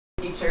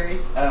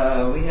teachers.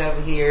 We have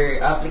here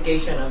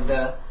application of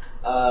the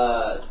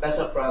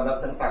special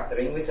products and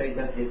factoring, which I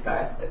just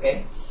discussed.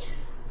 Okay,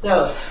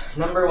 so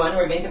number one,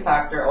 we're going to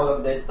factor all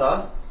of this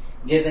stuff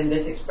given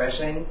these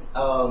expressions.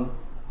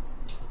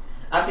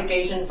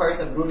 Application first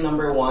of rule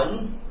number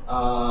one.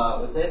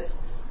 What's this?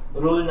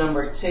 Rule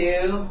number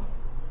two,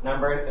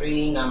 number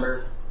three,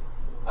 number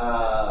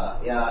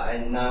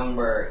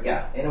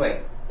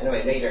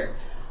anyway later.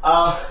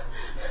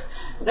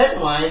 This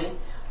one,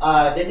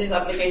 this is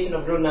application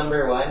of rule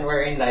number one,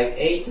 wherein like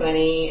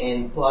A20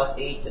 and plus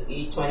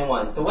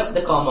A21. So what's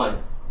the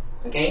common?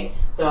 Okay,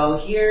 so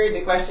here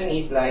the question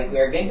is like we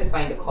are going to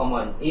find the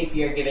common if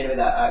you're given with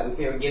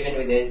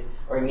this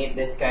or meet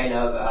this kind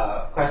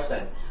of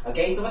question.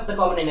 Okay, so what's the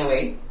common in a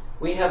way?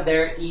 We have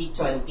there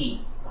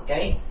E20.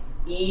 Okay,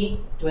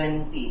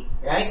 E20,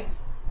 right?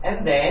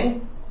 And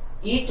then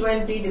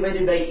E20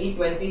 divided by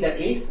E20, that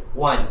is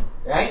 1,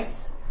 right?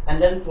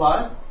 And then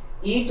plus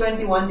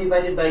E21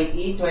 divided by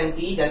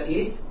E20, that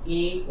is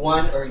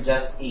E1 or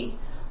just E.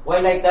 Why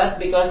like that?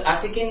 Because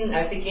as you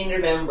can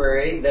remember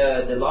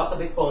the laws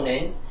of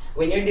exponents,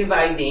 when you're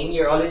dividing,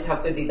 you always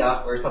have to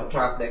deduct or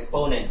subtract the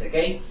exponents.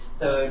 Okay,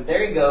 so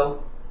there you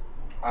go.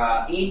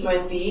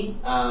 E20,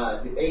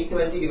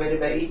 A20 divided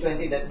by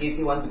E20, that gives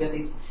you 1 because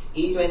it's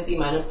E20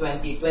 minus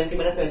 20. 20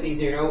 minus 20 is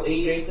 0.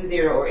 A raised to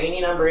 0 or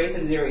any number raised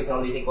to 0 is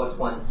always equal to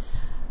 1.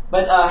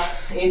 But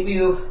if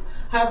you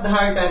have the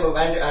hard time of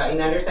in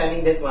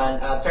understanding this one,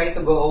 try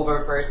to go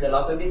over first the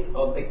laws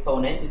of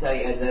exponents, which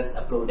I just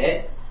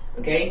uploaded.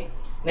 Okay,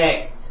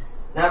 next,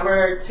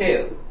 number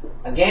 2.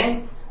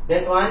 Again,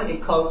 this one,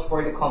 it calls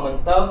for the common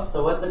stuff.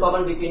 So what's the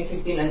common between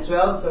 15 and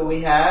 12? So we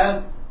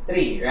have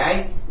 3,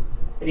 right?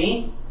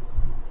 3.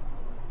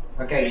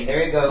 Okay,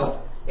 there you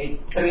go. It's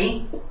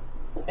 3.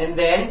 And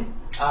then,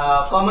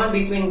 common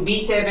between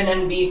B7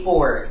 and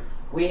B4.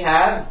 We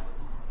have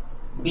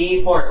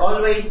B4.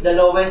 Always the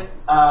lowest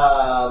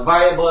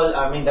variable,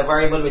 the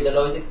variable with the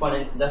lowest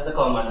exponent, that's the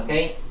common,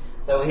 okay?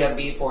 So we have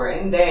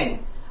B4. And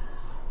then,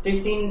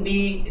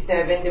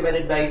 15B7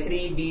 divided by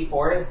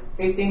 3B4.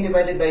 15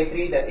 divided by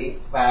 3, that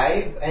is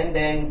 5. And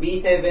then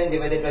B7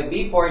 divided by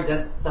B4,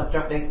 just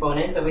subtract the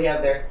exponent. So we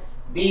have there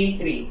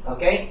B3,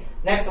 okay?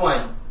 Next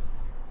one.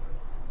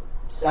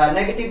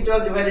 Negative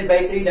 12 divided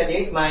by 3, that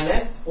is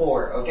minus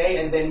 4,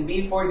 okay? And then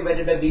B4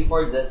 divided by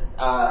B4, just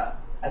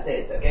as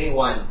is, okay?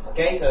 1,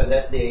 okay? So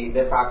that's the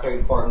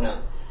factored form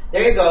now.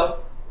 There you go.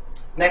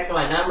 Next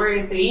one,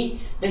 number 3.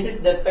 This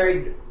is the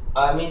third,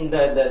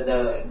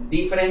 the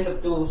difference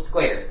of two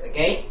squares,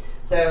 okay?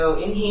 So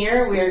in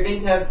here, we are going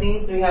to have,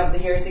 since we have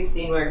here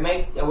 16, we're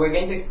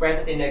going to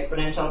express it in the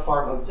exponential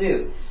form of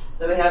 2.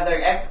 So we have there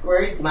x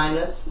squared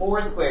minus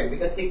 4 squared,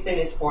 because 16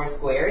 is 4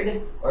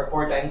 squared, or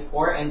 4 times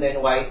 4, and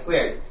then y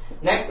squared.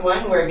 Next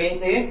one, we're going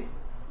to,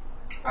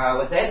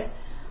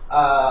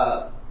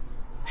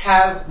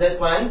 have this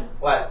one,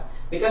 what?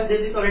 Because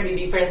this is already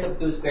difference of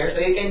 2 squares,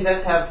 so you can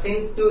just have,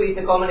 since 2 is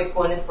the common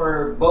exponent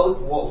for both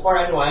 4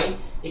 and y,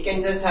 you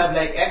can just have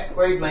like x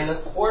squared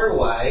minus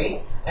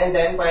 4y, and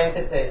then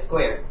parenthesis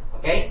squared.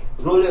 Okay?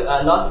 Rule,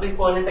 loss of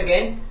exponent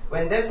again.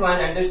 When this one,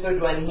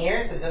 understood one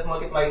here, so just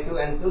multiply 2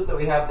 and 2, so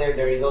we have there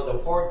the result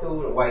of 4,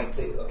 2,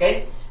 y2.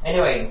 Okay?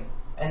 Anyway,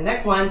 and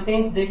next one,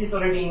 since this is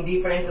already in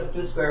difference of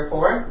 2 square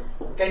 4,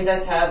 you can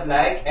just have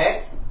like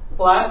x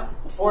plus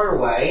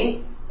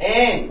 4y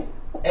and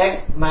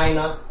x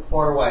minus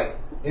 4y.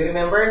 Do you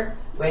remember?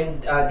 When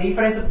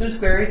difference of 2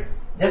 squares,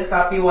 just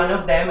copy one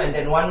of them, and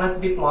then one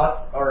must be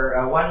plus, or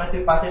one must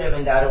be positive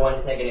and the other one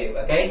is negative.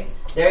 Okay?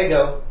 There you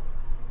go.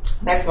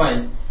 Next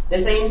one. The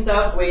same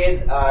stuff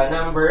with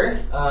number,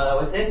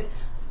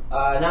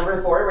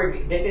 number 4,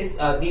 this is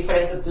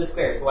difference of 2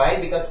 squares. Why?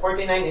 Because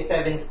 49 is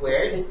 7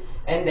 squared,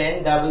 and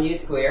then w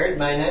squared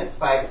minus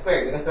 5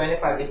 squared, because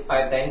 25 is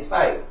 5 times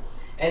 5.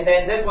 And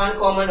then this one,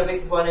 common of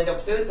exponent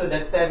of 2, so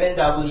that's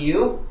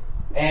 7w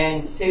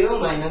and 2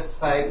 minus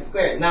 5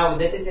 squared. Now,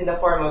 this is in the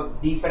form of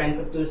difference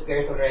of 2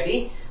 squares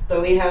already. So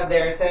we have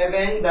there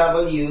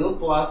 7w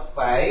plus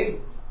 5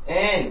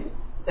 and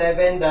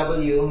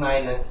 7w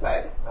minus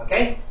 5.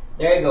 Okay?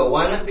 There you go.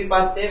 One must be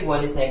positive,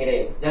 one is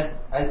negative. Just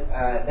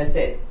that's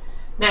it.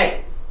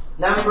 Next,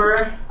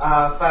 number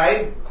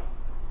 5.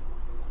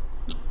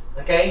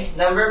 Okay,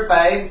 number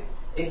 5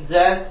 is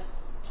just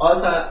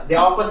also the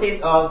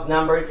opposite of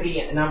numbers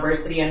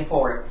 3 and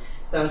 4.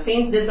 So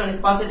since this one is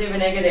positive and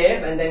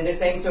negative, and then the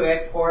same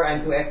 2x4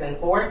 and 2x and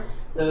 4,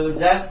 so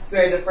just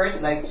square the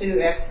first, like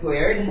 2x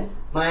squared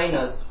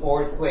minus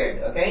 4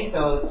 squared. Okay,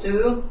 so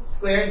 2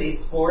 squared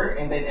is 4,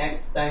 and then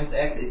x times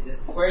x is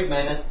squared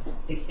minus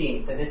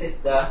 16. So this is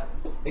the,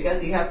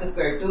 because you have to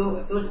square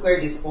 2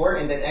 squared is 4,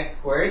 and then x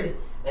squared,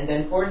 and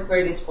then 4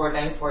 squared is 4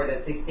 times 4,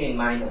 that's 16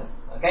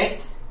 minus. Okay,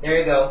 there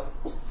you go.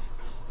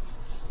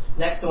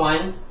 Next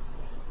one,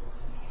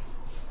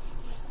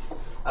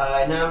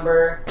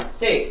 number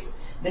 6.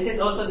 This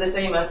is also the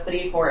same as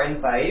 3, 4, and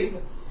 5.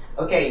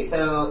 Okay,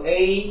 so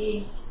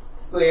a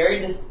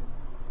squared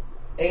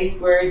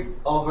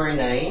over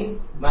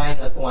 9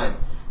 minus 1.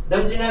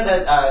 Don't you know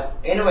that,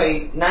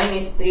 anyway, 9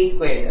 is 3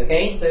 squared,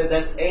 okay? So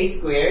that's a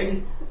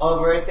squared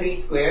over 3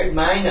 squared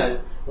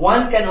minus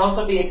 1 can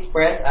also be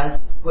expressed as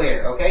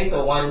square. Okay,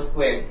 so 1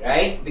 squared,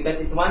 right? Because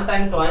it's 1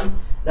 times 1,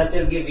 that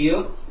will give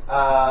you,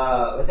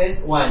 what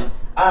says 1.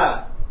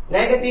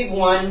 Negative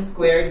 1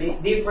 squared is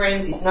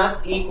different, is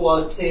not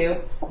equal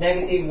to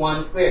negative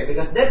 1 squared.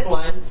 Because this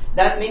one,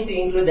 that means you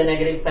include the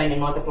negative sign in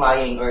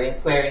multiplying or in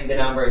squaring the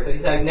number. So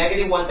it's like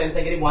negative 1 times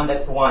negative 1,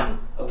 that's 1.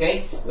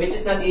 Okay? Which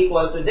is not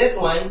equal to this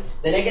one.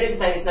 The negative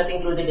sign is not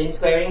included in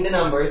squaring the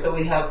number, so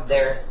we have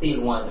there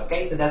still 1.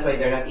 Okay? So that's why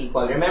they're not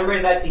equal. Remember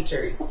that,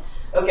 teachers.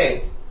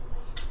 Okay.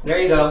 There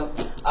you go.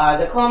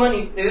 The common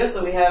is 2,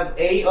 so we have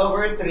a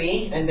over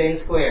 3 and then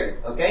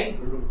squared. Okay?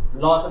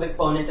 Laws of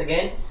exponents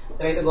again.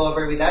 Try to go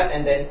over with that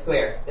and then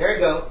square. There you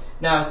go.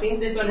 Now, since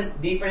this one is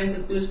difference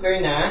of 2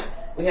 squared na,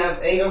 we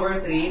have a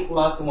over 3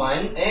 plus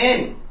 1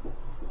 and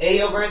a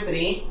over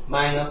 3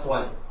 minus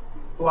 1.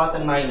 Plus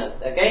and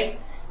minus. Okay?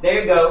 There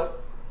you go.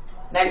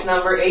 Next,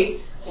 number 8.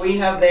 We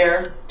have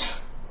there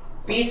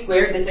p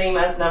squared, the same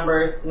as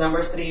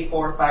numbers 3,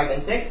 4, 5,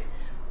 and 6.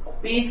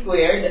 P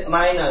squared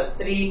minus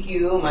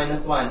 3q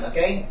minus 1.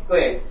 Okay?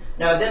 Squared.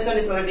 Now, this one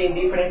is already in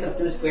difference of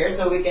 2 squared,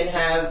 so we can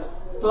have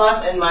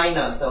plus and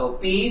minus. So,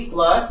 p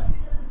plus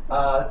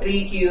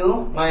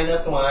 3q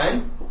minus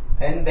 1.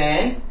 And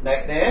then,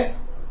 like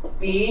this,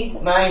 p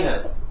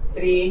minus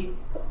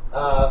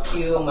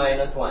 3q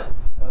minus 1.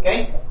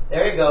 Okay?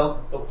 There you go.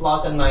 So,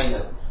 plus and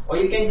minus. Or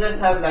you can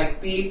just have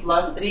like p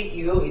plus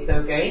 3q, it's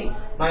okay,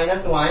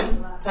 minus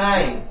 1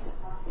 times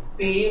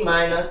p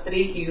minus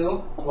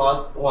 3q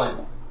plus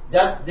 1.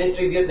 Just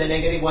distribute the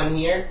negative 1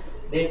 here.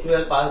 This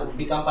will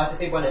become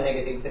positive 1 and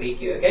negative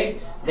 3q. Okay?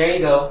 There you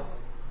go.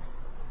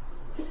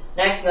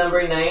 Next,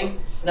 number 9.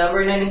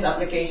 Number 9 is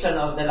application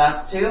of the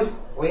last two.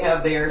 We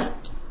have there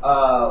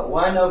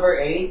 1 over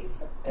 8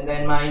 and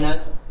then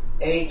minus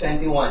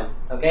a21.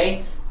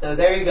 Okay? So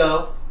there you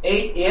go.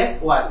 8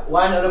 is what?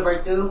 1 over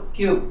 2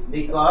 cube.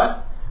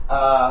 Because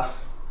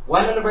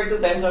 1 over 2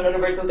 times 1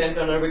 over 2 times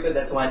 1 over 2,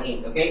 that's 1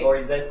 8. Okay? Or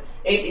just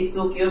 8 is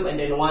 2 cube and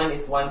then 1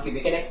 is 1 cube.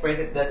 You can express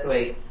it this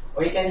way.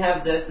 Or you can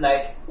have just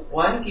like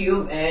 1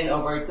 cube and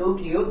over 2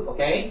 cube.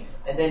 Okay?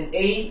 And then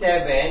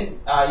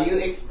a7, you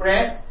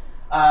express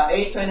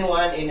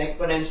a21 in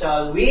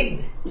exponential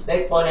with the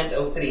exponent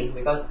of 3.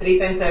 Because 3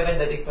 times 7,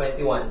 that is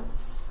 21.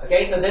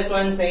 Okay? So this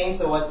one same.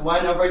 So what's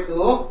 1 over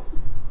 2?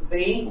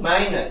 3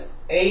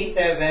 minus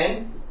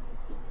a7,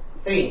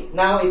 3.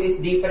 Now it is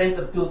difference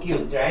of 2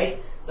 cubes,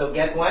 right? So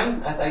get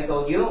 1, as I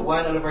told you,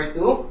 1 over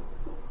 2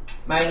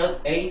 minus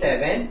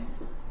a7.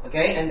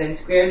 Okay, and then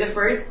square the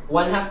first,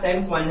 1/2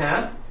 times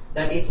 1/2,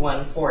 that is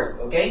 1/4.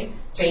 Okay,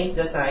 change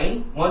the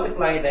sign,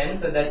 multiply them,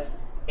 so that's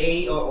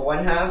a or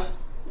 1/2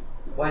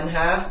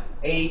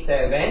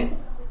 a7,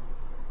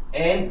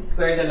 and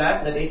square the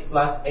last, that is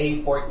plus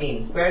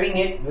a14. Squaring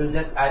it, we'll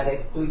just add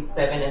this to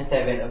 7 and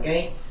 7.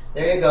 Okay,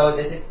 there you go.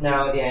 This is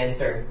now the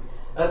answer.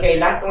 Okay,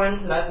 last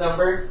one, last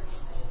number.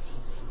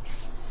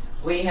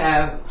 We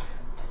have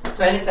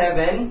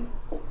 27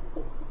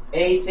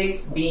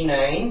 a6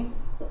 b9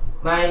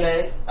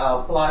 minus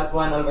plus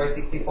 1 over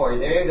 64.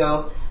 There you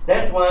go.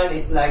 This one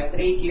is like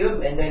 3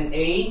 cube and then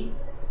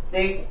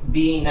a6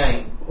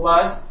 b9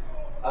 plus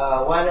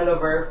 1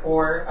 over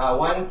 4,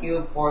 1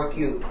 cube, 4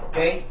 cube.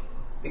 Okay?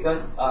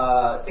 Because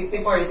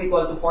 64 is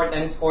equal to 4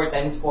 times 4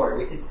 times 4,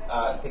 which is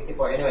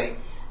 64 anyway.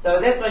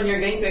 So this one, you're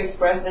going to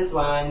express this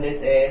one.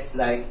 This is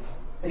like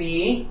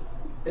 3,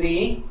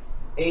 3,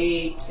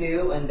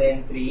 a2, and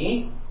then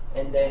 3,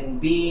 and then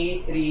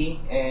b3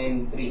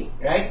 and 3,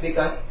 right?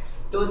 Because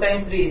 2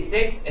 times 3 is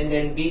 6, and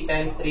then b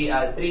times 3,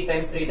 3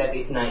 times 3, that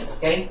is 9,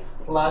 okay?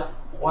 Plus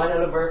 1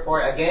 over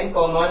 4, again,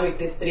 common, which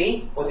is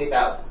 3, put it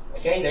out.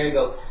 Okay, there you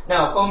go.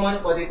 Now,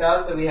 common, put it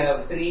out, so we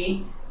have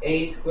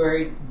 3a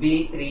squared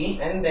b3,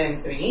 and then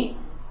 3,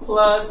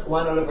 plus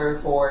 1 over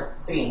 4,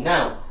 3.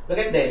 Now, look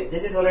at this.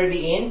 This is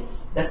already in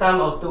the sum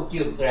of 2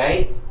 cubes,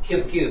 right?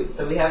 Cube.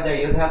 So we have there,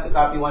 you have to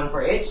copy 1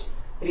 for each.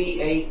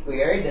 3a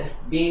squared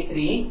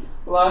b3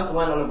 plus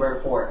 1 over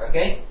 4,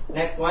 okay?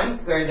 Next one,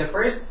 square the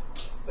first,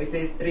 which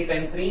is 3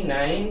 times 3,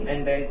 9,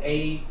 and then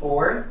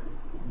a4,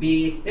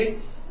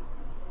 b6,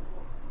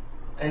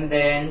 and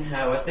then,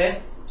 what's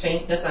this?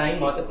 Change the sign,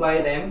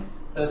 multiply them,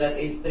 so that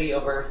is 3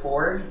 over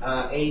 4,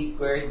 a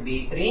squared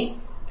b3,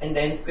 and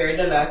then square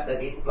the last,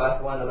 that is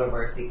plus 1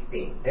 over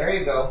 16. There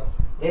you go.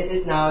 This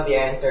is now the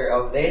answer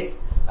of this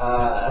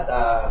as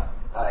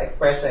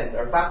expressions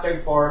or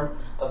factored form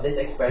of these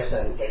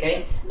expressions,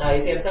 okay? Now,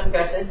 if you have some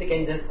questions, you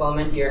can just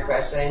comment your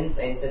questions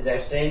and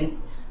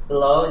suggestions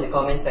below in the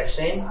comment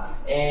section.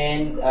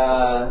 And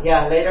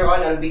yeah, later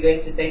on I'll be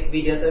going to take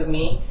videos of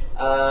me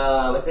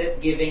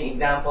giving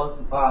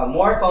examples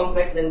more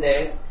complex than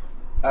this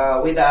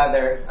with the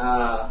other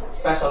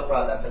special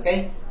products.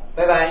 Okay,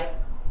 bye bye.